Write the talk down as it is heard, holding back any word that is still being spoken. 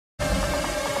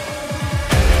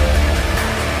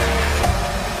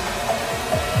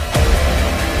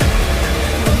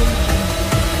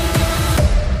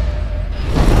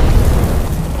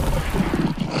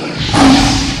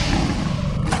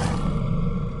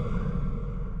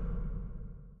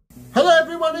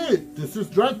everybody, this is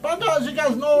Dredpanther. As you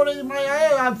guys know already,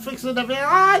 I'm fixing the video.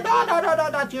 No,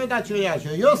 not you, yes,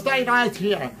 you stay right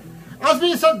here. As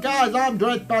we said, guys, I'm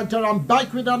Dredpanther. I'm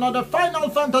back with another Final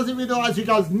Fantasy video. As you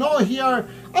guys know here,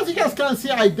 as you guys can see,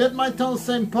 I did my turn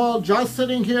simple, just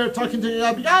sitting here talking to you.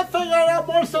 I figured out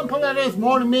more simple it is,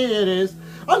 more me it is.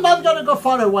 I'm not gonna go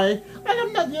far away, and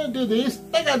I'm not gonna do this.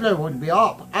 The game would be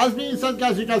up. As being said,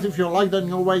 guys, you guys, if you like the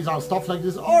new ways and stuff like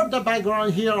this, or the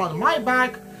background here on my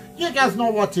back, you guys know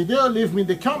what to do. Leave me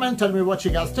the comment, tell me what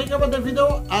you guys think about the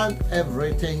video and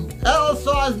everything else.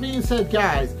 So as being said,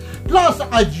 guys, plus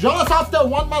I just after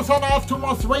 1 month and a half, 2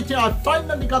 months waiting, I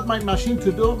finally got my machine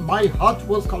to do my Hot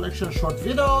Wheels collection short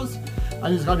videos,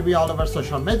 and it's going to be all over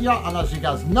social media. And as you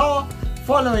guys know,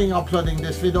 following uploading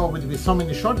this video will be so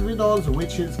many short videos,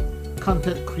 which is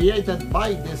content created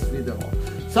by this video.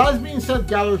 So as being said,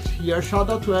 guys, here shout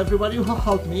out to everybody who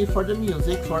helped me for the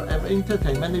music, for every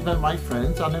entertainment, even my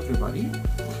friends and everybody.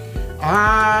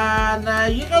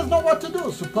 And you guys know what to do.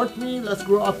 Support me, let's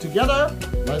grow up together,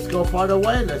 let's go far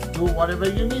away, let's do whatever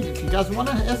you need. If you guys want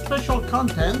a special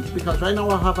content, because right now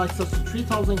I have access to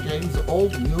 3,000 games,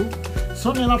 old, new.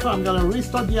 Soon enough I'm gonna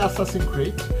restart the Assassin's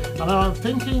Creed, and I'm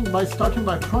thinking by starting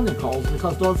by Chronicles,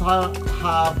 because those have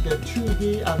the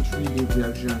 2D and 3D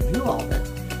version view of it.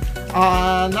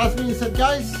 And as being said,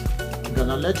 guys, I'm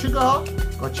gonna let you go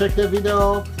check the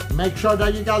video, make sure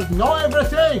that you guys know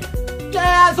everything.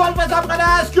 Yeah, as always, I'm gonna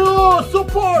ask you,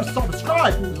 support,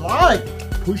 subscribe, like,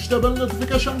 push the bell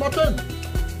notification button.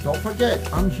 Don't forget,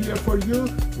 I'm here for you.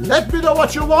 Let me know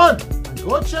what you want. And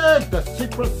go check the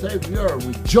Secret Savior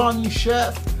with Johnny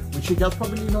Chef, which you guys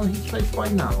probably know his face by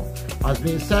now. As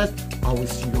being said, I will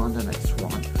see you on the next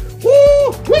one.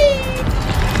 Woo-wee!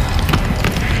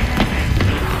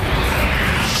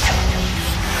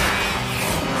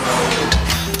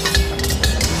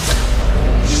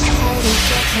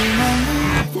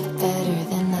 Better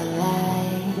than the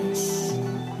lies.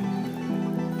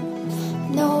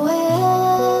 No way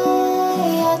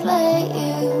I'd let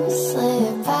you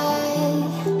slip by.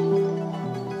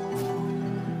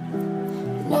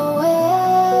 No way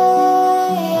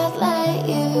I'd let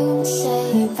you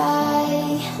say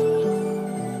bye.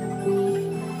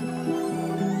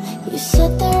 You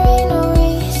said there ain't no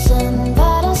reason,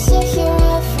 but I sit here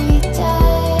every day.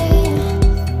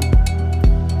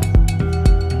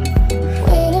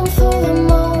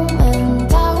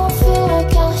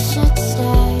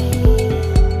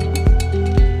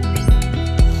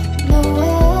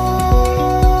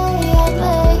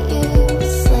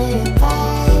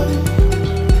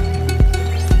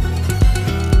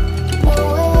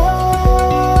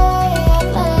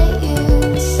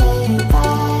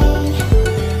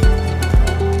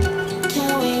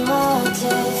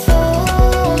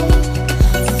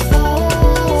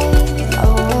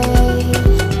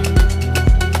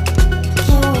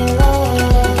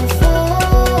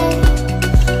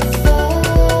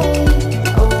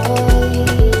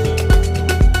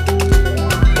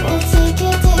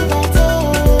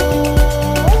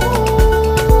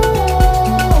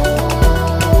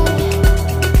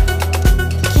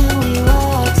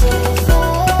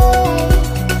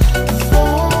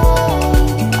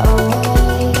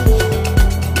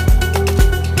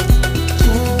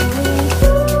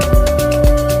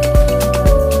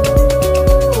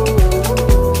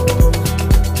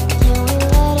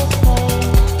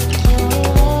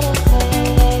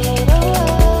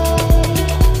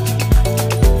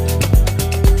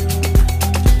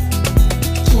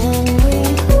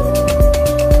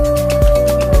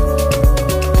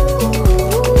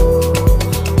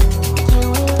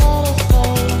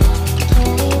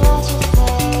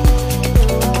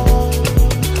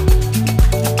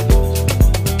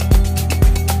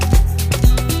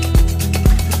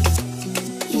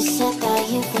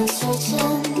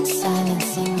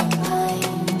 Silencing my mind,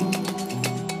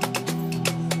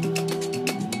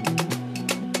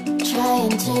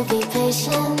 trying to be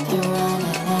patient but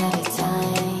running out of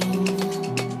time.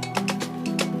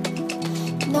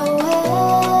 No way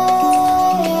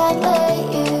I'd let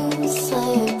you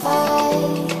slip by.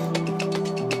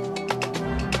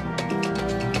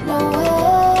 No way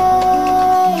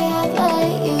I'd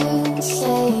let you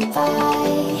say bye.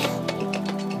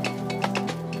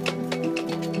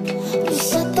 You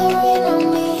said there ain't no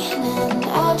meaning,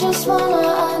 I just wanna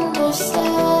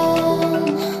understand.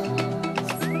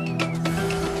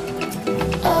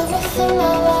 Everything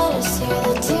that let us hear,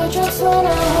 the teardrops when I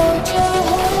hold your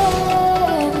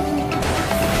hand.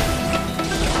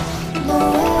 No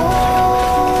way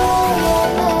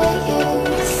I'd let you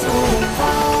say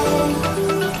bye.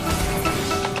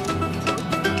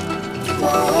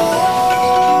 No way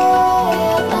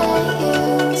I'd let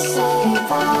you say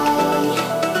bye.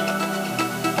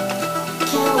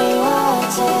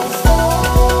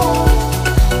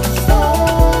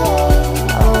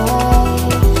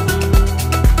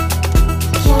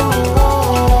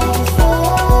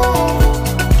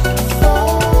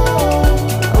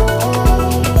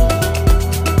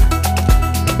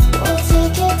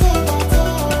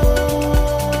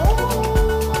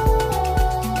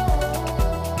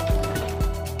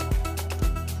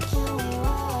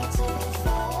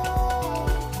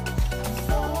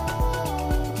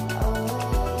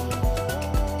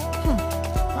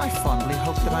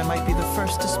 I might be the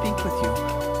first to speak with you.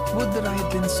 Would that I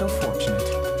had been so fortunate.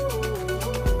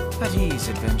 At ease,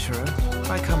 adventurer.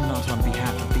 I come not on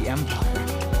behalf of the Empire.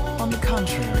 On the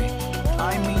contrary,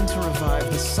 I mean to revive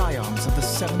the scions of the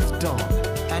Seventh Dawn.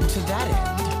 And to that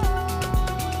end,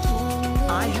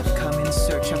 I have come in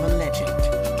search of a legend.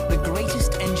 The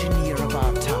greatest engineer of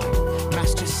our time,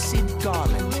 Master Sid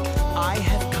Garland. I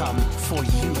have come for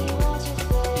you.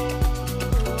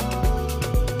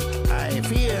 I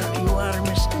fear you are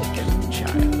mistaken,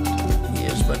 child. He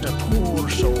is but a poor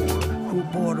soul who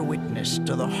bore witness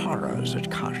to the horrors at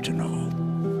Carteneau.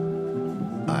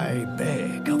 I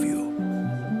beg of you,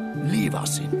 leave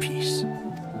us in peace.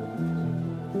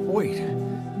 Wait,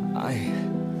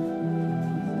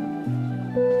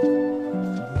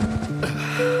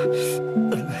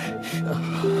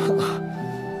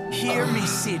 Hear me,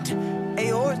 Sid.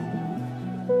 Aor...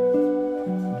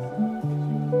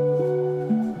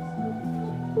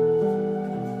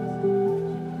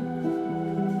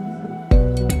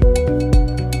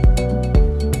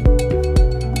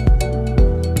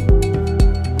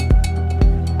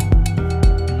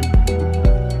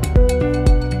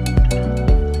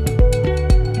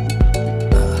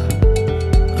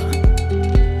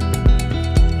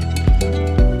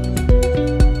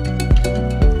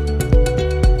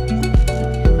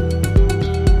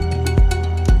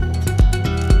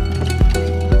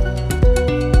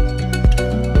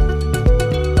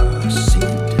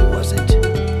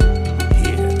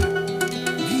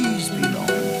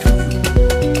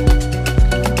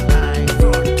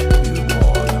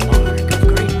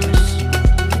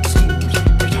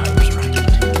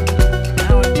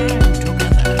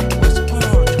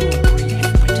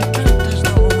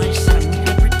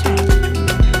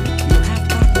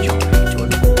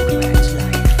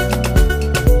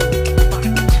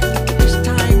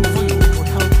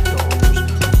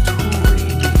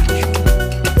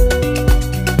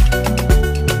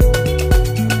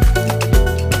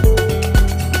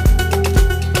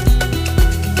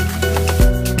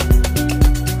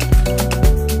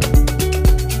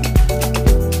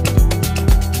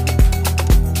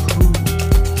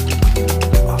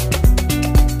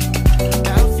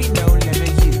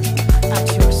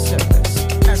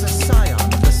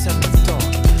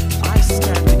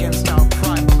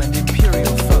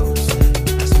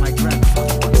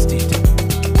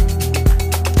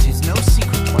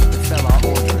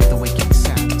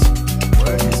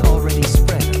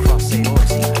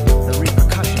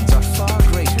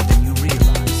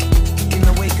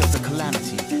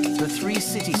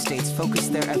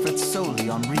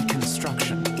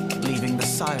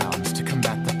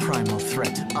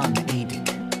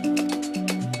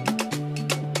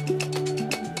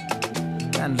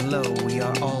 And lo, we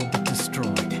are all but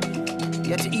destroyed.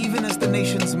 Yet even as the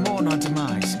nations mourn our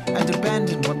demise, and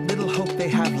abandon what little hope they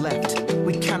have left,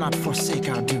 we cannot forsake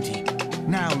our duty,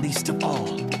 now least of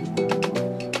all.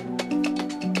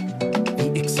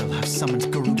 The Ixal have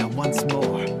summoned Garuda once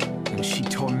more, and she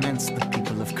torments the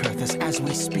people of Kurthus as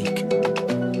we speak.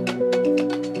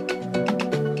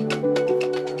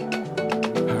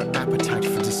 Her appetite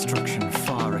for destruction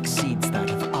far exceeds that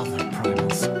of other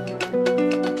primals.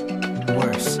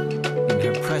 Worse, in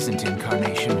her present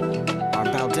incarnation, our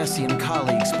Baldessian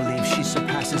colleagues believe she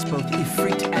surpasses both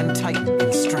Ifrit and Titan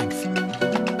in strength.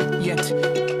 Yet,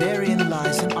 therein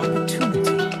lies an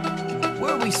opportunity.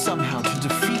 Were we somehow to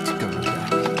defeat Garuda,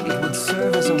 it would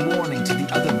serve as a warning to the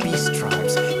other beast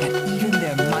tribes that even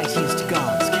their mightiest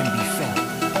gods can be felled.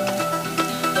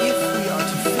 If we are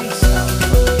to face our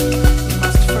foe, we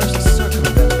must first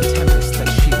circumvent the tempest that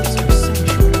shields her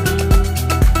sanctuary.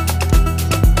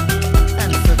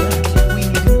 And for that, we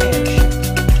need an airship.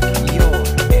 Your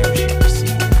airship,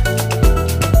 Sid.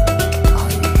 I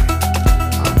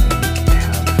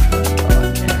have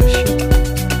an airship.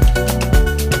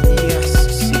 Yes,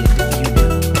 Sid, you do.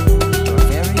 Your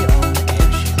very own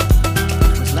airship.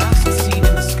 It was last seen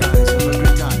in the skies over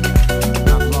Britannia,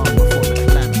 not long before the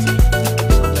calamity.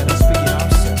 So let us begin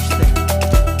our search there.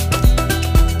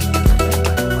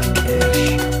 My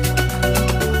airship.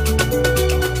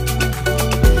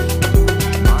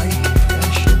 My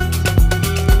airship.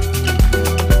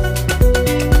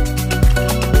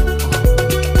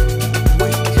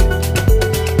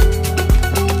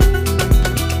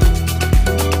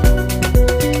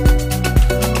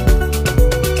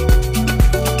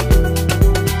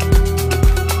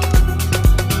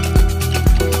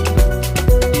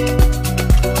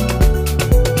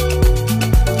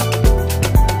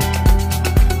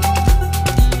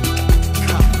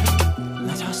 Come,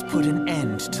 let us put an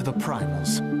end to the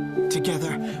primals.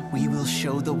 Together, we will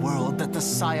show the world that the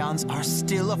Scions are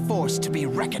still a force to be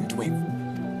reckoned with.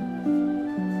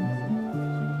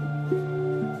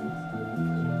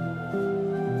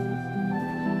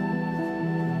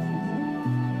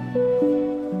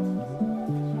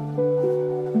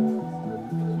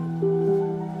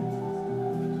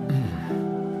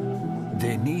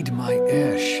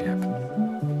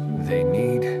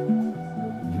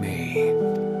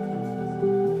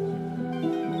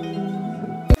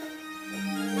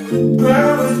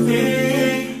 Bear with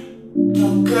me.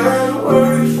 Don't gotta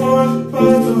worry for the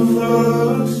both of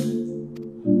us.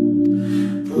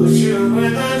 Put you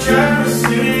in the driver's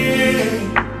seat.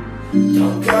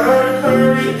 Don't gotta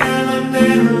hurry and I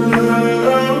need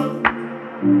love.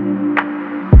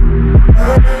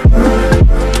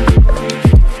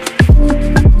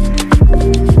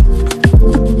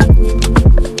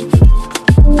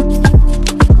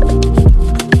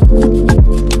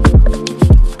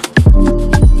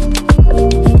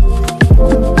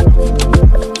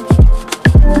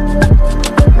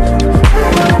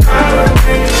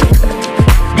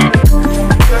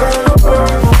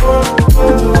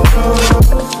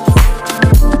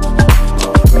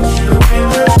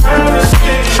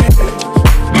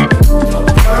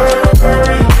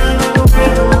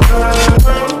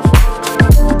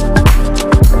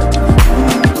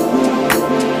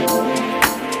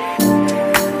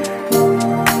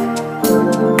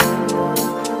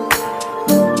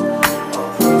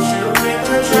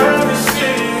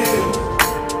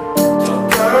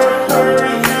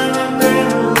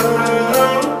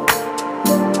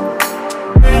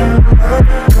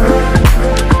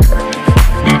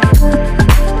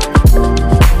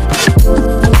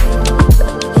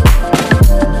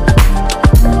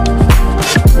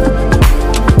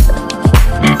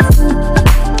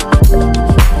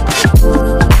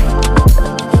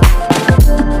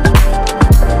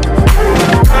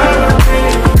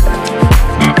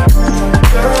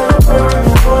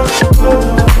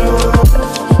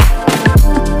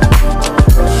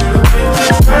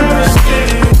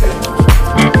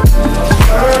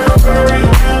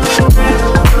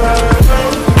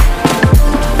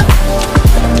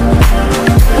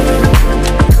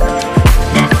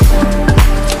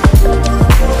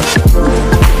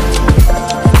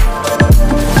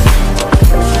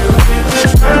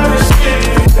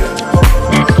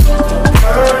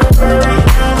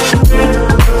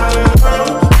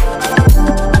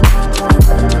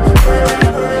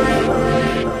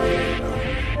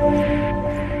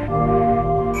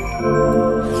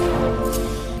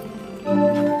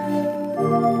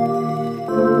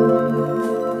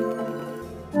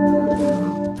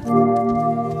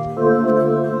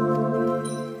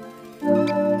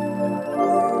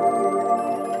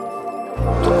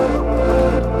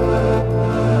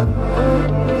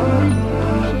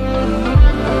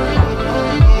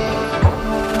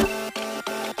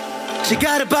 She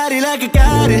got a body like a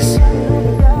goddess,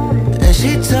 and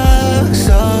she talks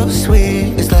so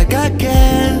sweet. It's like I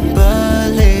can't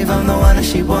believe I'm the one that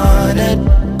she wanted.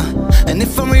 And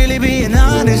if I'm really being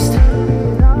honest,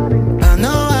 I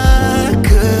know I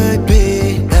could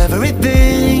be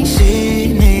everything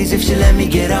she needs if she let me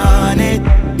get on it.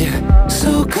 Yeah.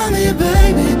 So come here,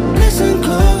 baby, listen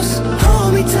close,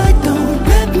 hold me tight, don't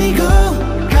let me go.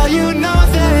 Girl, you know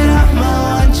that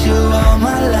I'ma want you all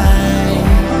my life.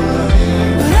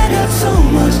 So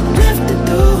much left to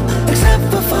do, except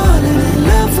for falling in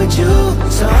love with you.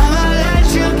 So I'ma let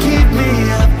you keep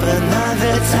me up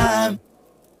another time,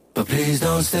 but please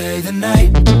don't stay the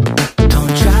night.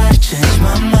 Don't try to change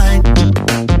my mind,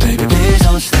 baby, please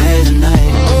don't stay the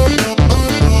night.